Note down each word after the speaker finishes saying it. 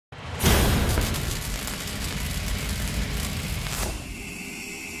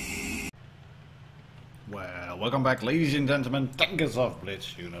Well, welcome back, ladies and gentlemen, tankers of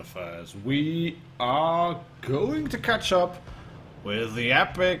Blitz universe. We are going to catch up with the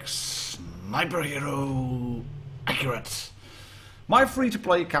epic SniperHeroAccurate, my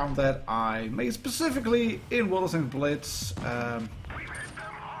free-to-play account that I made specifically in WoT Blitz. I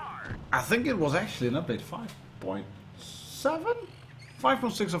think it was actually an update 5.7, 5.6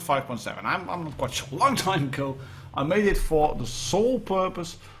 or 5.7. I'm not quite sure. A long time ago, I made it for the sole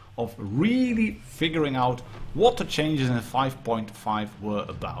purpose of really figuring out what the changes in 5.5 were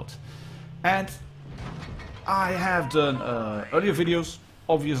about. And I have done earlier videos,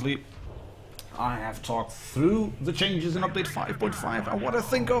 obviously. I have talked through the changes in update 5.5 and what I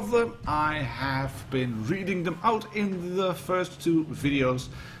think of them. I have been reading them out in the first two videos.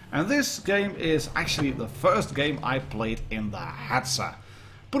 And this game is actually the first game I played in the Hatsa.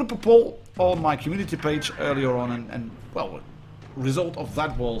 Put up a poll on my community page earlier on and well, result of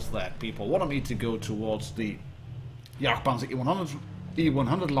that was that people wanted me to go towards the Jagdpanzer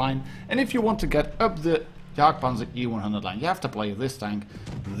E100 line, and if you want to get up the Jagdpanzer E100 line, you have to play this tank,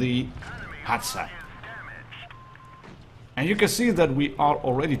 the Hatsa. And you can see that we are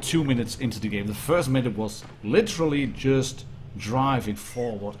already 2 minutes into the game. The first minute was literally just driving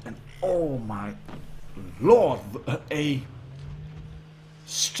forward, and oh my lord, a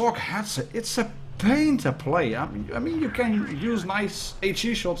stock Hatsa, it's a pain to play. I mean, you can use nice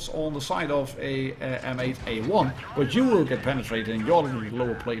HE shots on the side of a M8A1, but you will get penetrated in your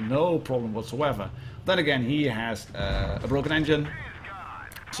lower plate, no problem whatsoever. Then again, he has a broken engine,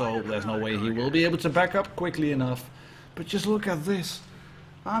 so there's no way he will be able to back up quickly enough. But just look at this.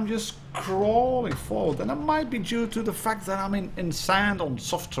 I'm just crawling forward, and it might be due to the fact that I'm in sand on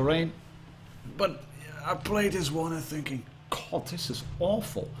soft terrain. But I played this one and thinking, God, this is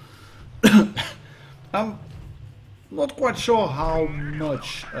awful. I'm not quite sure how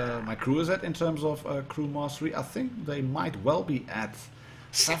much my crew is at in terms of crew mastery. I think they might well be at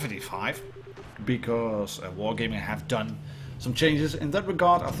 75 because Wargaming have done some changes in that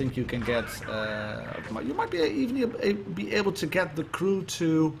regard. I think you can get, you might be even be able to get the crew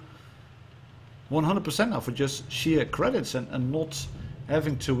to 100% now for just sheer credits and not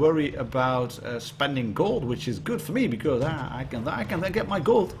having to worry about spending gold, which is good for me because I can then get my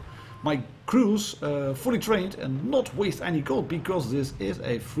gold, my crews fully trained and not waste any gold because this is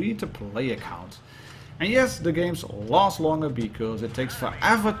a free-to-play account. And yes, the games last longer because it takes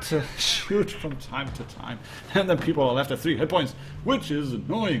forever to shoot from time to time, and then people are left at 3 hit points, which is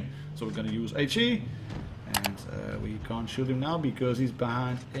annoying. So we're going to use HE, and we can't shoot him now because he's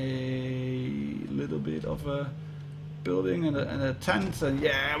behind a little bit of a building and a tent, and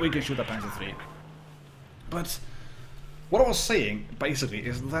yeah, we can shoot a Panzer III. But what I was saying basically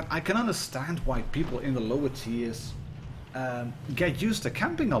is that I can understand why people in the lower tiers get used to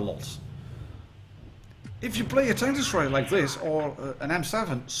camping a lot. If you play a tank destroyer like this or an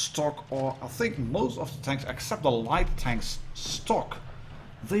M7 stock, or I think most of the tanks except the light tanks stock,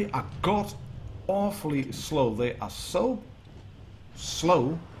 they are god awfully slow. They are so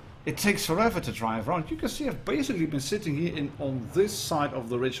slow. It takes forever to drive around. You can see I've basically been sitting here on this side of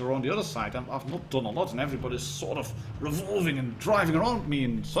the ridge or on the other side. I've not done a lot, and everybody's sort of revolving and driving around me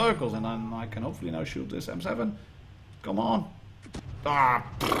in circles, and I can hopefully now shoot this M7. Come on. Ah,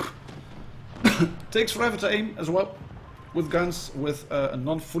 takes forever to aim as well with guns, with a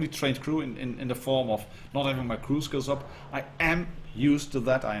non-fully trained crew in the form of not having my crew skills up. I am used to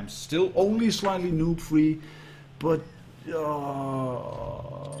that. I am still only slightly noob free, but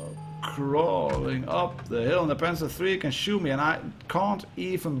crawling up the hill, and the Panzer III can shoot me, and I can't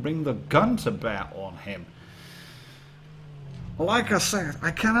even bring the gun to bear on him. Like I said,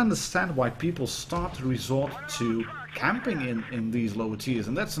 I can understand why people start to resort to camping in these lower tiers,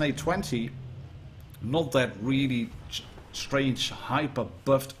 and that's an A20, not that really strange hyper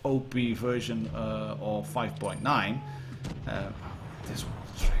buffed OP version of 5.9. This one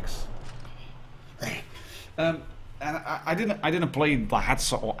tracks. And I didn't play the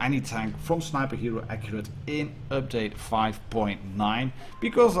Hatsa or any tank from SniperHeroAccurate in update 5.9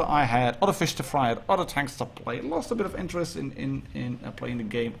 because I had other fish to fry, had other tanks to play, lost a bit of interest in playing the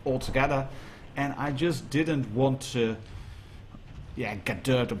game altogether, and I just didn't want to get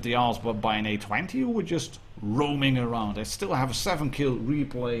dirt up the arse by an A20 who were just roaming around. I still have a 7-kill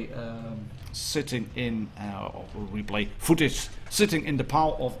replay sitting in replay footage sitting in the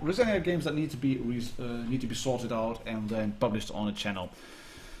pile of Resident games that need to be sorted out and then published on the channel.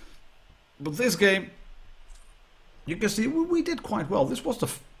 But this game, you can see we did quite well. This was the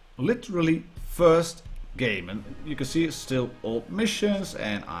literally first game, and you can see it's still old missions,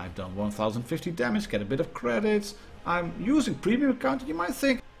 and I've done 1050 damage, get a bit of credits. I'm using premium account. You might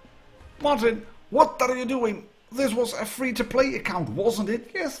think, Martin, What are you doing? This was a free-to-play account, wasn't it?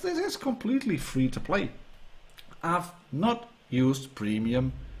 Yes, this is completely free-to-play. I've not used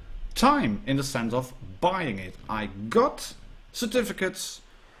premium time in the sense of buying it. I got certificates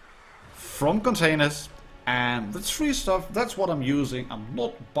from containers, and that's free stuff. That's what I'm using. I'm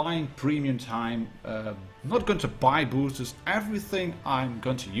not buying premium time. Not going to buy boosters. Everything I'm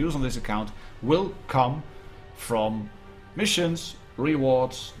going to use on this account will come from missions,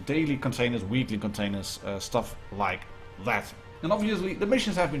 rewards, daily containers, weekly containers, stuff like that. And obviously the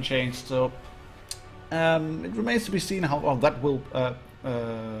missions have been changed, so it remains to be seen how that will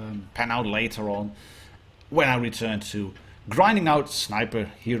pan out later on when I return to grinding out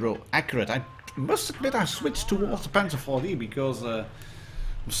SniperHeroAccurate. I must admit I switched towards the Panzer 4D because I'm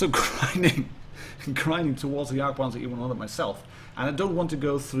still grinding towards the Jagdpanzer even on it myself, and I don't want to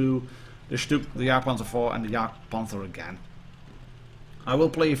go through the Stuk, the Jagdpanzer 4 and the Jagdpanther again. I will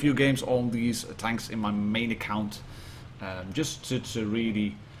play a few games on these tanks in my main account, just to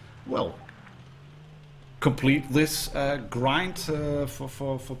really, well, complete this grind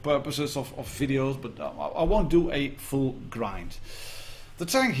for purposes of videos, but I won't do a full grind. The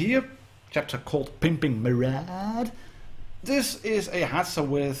tank here, chapter called Pimping Mirad. This is a Hatsa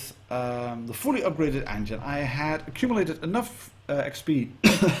with the fully upgraded engine. I had accumulated enough XP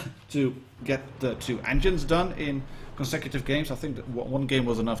to get the 2 engines done in consecutive games. I think that one game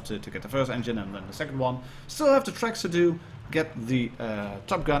was enough to get the first engine and then the second one. Still have the tracks to do, get the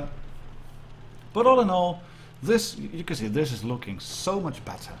Top Gun. But all in all, this, you can see this is looking so much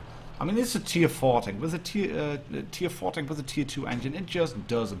better. I mean, it's a tier 4 tank with a tier 4 tank with a tier 2 engine. It just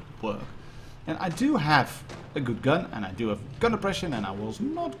doesn't work. And I do have a good gun, and I do have gun depression, and I was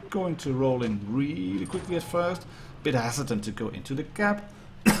not going to roll in really quickly at first. Bit hesitant to go into the gap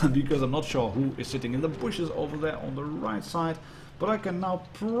because I'm not sure who is sitting in the bushes over there on the right side. But I can now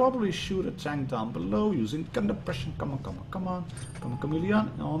probably shoot a tank down below using gun depression. Come on, come on, come on. Come on,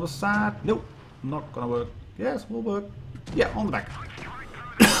 Chameleon. On the side. Nope, not gonna work. Yes, will work. Yeah, on the back.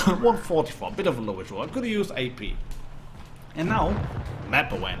 144, bit of a lowish roll. I could have used AP. And now,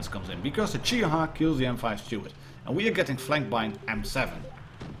 map awareness comes in, because the Chiha kills the M5 Steward, and we are getting flanked by an M7.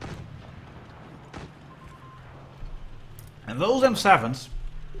 And those M7s,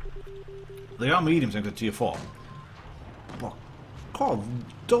 they are mediums into tier 4. But God,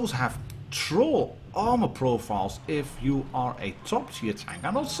 those have troll armor profiles if you are a top tier tank.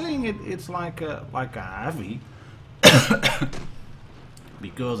 I'm not saying it's like a heavy,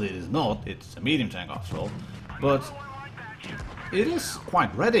 because it is not. It's a medium tank after all, but it is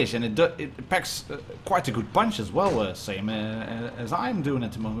quite reddish, and it packs quite a good punch as well, same as I'm doing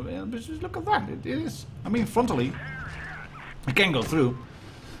at the moment. But just look at that, it is. I mean, frontally, it can go through,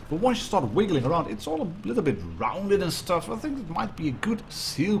 but once you start wiggling around, it's all a little bit rounded and stuff. I think it might be a good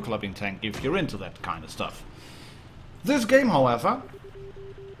seal clubbing tank if you're into that kind of stuff. This game, however,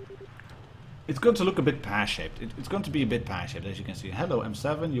 it's going to look a bit pear-shaped. It's going to be a bit pear-shaped, as you can see. Hello,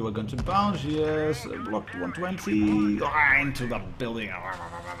 M7, you are going to bounce. Yes, block 120. Into the building.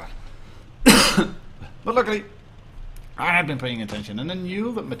 But luckily, I had been paying attention, and I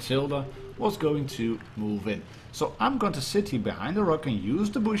knew that Matilda was going to move in. So I'm going to sit here behind the rock and use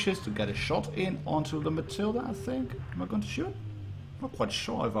the bushes to get a shot in onto the Matilda, I think. Am I going to shoot? Not quite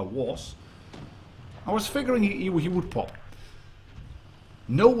sure if I was. I was figuring he would pop.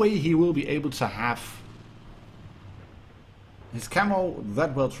 No way he will be able to have his camo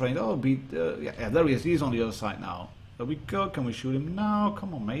that well trained. Oh, yeah, there he is. He's on the other side now. There we go. Can we shoot him now?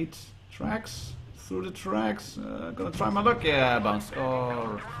 Come on, mate. Tracks. Through the tracks. Gonna try my luck. Yeah, bounce.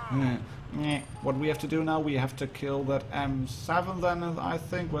 Oh, what we have to do now, we have to kill that M7 then, I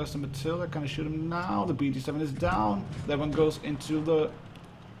think. Where's the Matilda? Can I shoot him now? The BT7 is down. That one goes into the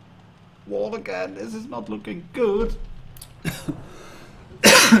wall again. This is not looking good.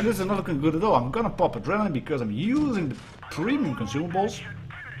 This is not looking good at all. I'm gonna pop adrenaline because I'm using the premium consumables.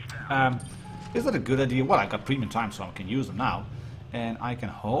 Is that a good idea? Well, I got premium time, so I can use them now. And I can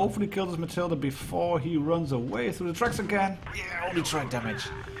hopefully kill this Matilda before he runs away through the tracks again. Yeah, only track damage.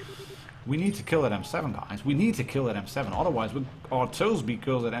 We need to kill that M7, guys. We need to kill that M7. Otherwise, we are toast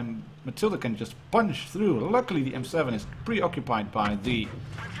because that Matilda can just punch through. Luckily, the M7 is preoccupied by the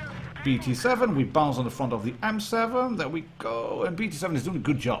BT7. We bounce on the front of the M7. There we go. And BT7 is doing a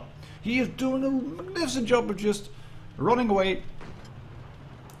good job. He is doing a magnificent job of just running away,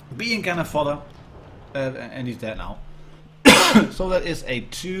 being cannon fodder, and he's dead now. So that is a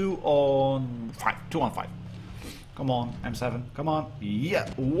 2 on 5. 2 on 5. Come on, M7. Come on. Yeah.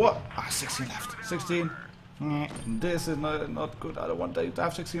 What? 16 left. 16. This is not good. I don't want to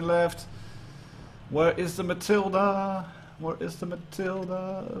have 16 left. Where is the Matilda? Where is the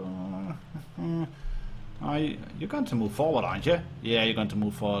Matilda? You're going to move forward, aren't you? Yeah, you're going to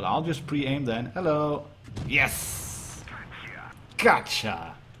move forward. I'll just pre-aim then. Hello. Yes.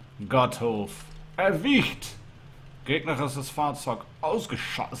 Gotcha. Gotthof. Erwischt. Gegnerisches Fahrzeug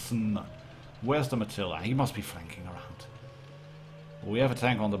ausgeschossen. Where's the Matilda? He must be flanking around. We have a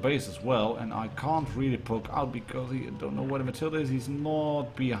tank on the base as well, and I can't really poke out because I don't know where the Matilda is. He's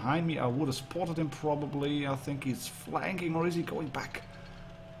not behind me. I would have spotted him probably. I think he's flanking, or is he going back?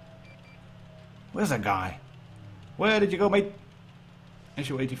 Where's that guy? Where did you go, mate?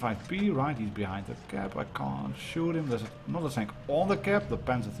 Issue 85B, right, he's behind the cap. I can't shoot him. There's another tank on the cap, the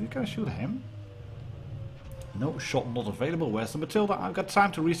Panzer III. Can I shoot him? No, shot not available. Where's the Matilda? I've got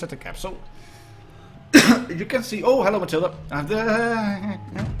time to reset the cap, so... you can see... Oh, hello, Matilda.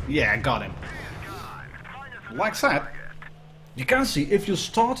 Yeah, got him. Like that, you can see if you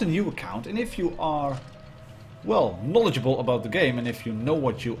start a new account and if you are, well, knowledgeable about the game, and if you know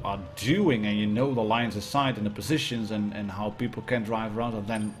what you are doing and you know the lines of sight and the positions and how people can drive around and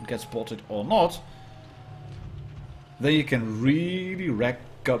then get spotted or not, then you can really rack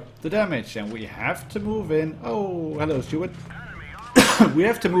up the damage. And we have to move in. Oh, hello, Stuart. We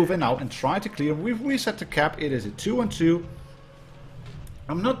have to move in now and try to clear. We've reset the cap. It is a 2-on-2.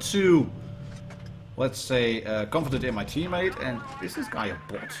 I'm not too, let's say, confident in my teammate. And is this guy a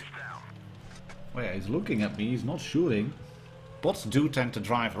bot? Well, yeah, he's looking at me. He's not shooting. Bots do tend to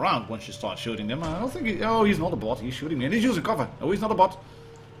drive around once you start shooting them. I don't think he... Oh, he's not a bot. He's shooting me. And he's using cover. Oh, he's not a bot.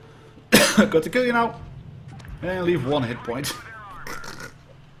 Got to kill you now. And leave 1 hit point.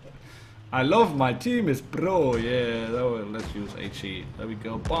 I love my team is pro, yeah. Oh, let's use HE. There we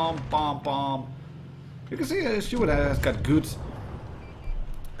go. Bomb, bomb, bomb. You can see Stuart has got good.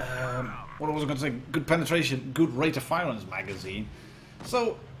 What was I going to say? Good penetration, good rate of fire on his magazine.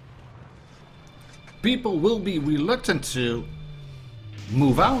 So people will be reluctant to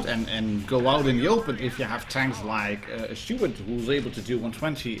move out and go out in the open if you have tanks like a Stuart who's able to do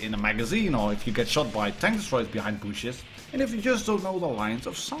 120 in a magazine, or if you get shot by tank destroyers behind bushes, and if you just don't know the lines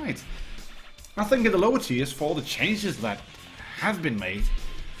of sight. I think in the lower tiers, for all the changes that have been made,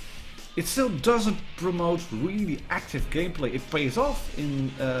 it still doesn't promote really active gameplay. It pays off in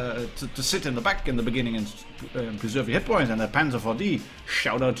to sit in the back in the beginning and preserve your hit points. And the Panzer IV,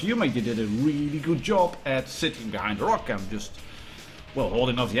 shout out to you, mate. You did a really good job at sitting behind a rock and just, well,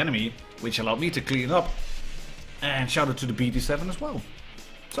 holding off the enemy, which allowed me to clean up. And shout out to the BT7 as well.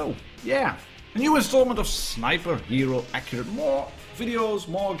 So, yeah. A new installment of SniperHeroAccurate. More videos,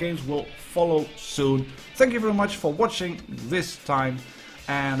 more games will follow soon. Thank you very much for watching this time.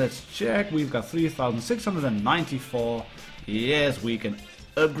 And let's check. We've got 3,694. Yes, we can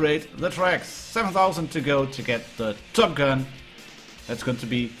upgrade the tracks. 7,000 to go to get the Top Gun. That's going to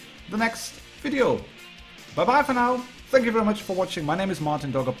be the next video. Bye-bye for now. Thank you very much for watching. My name is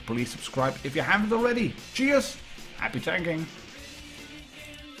martindogger. Please subscribe if you haven't already. Cheers. Happy tanking.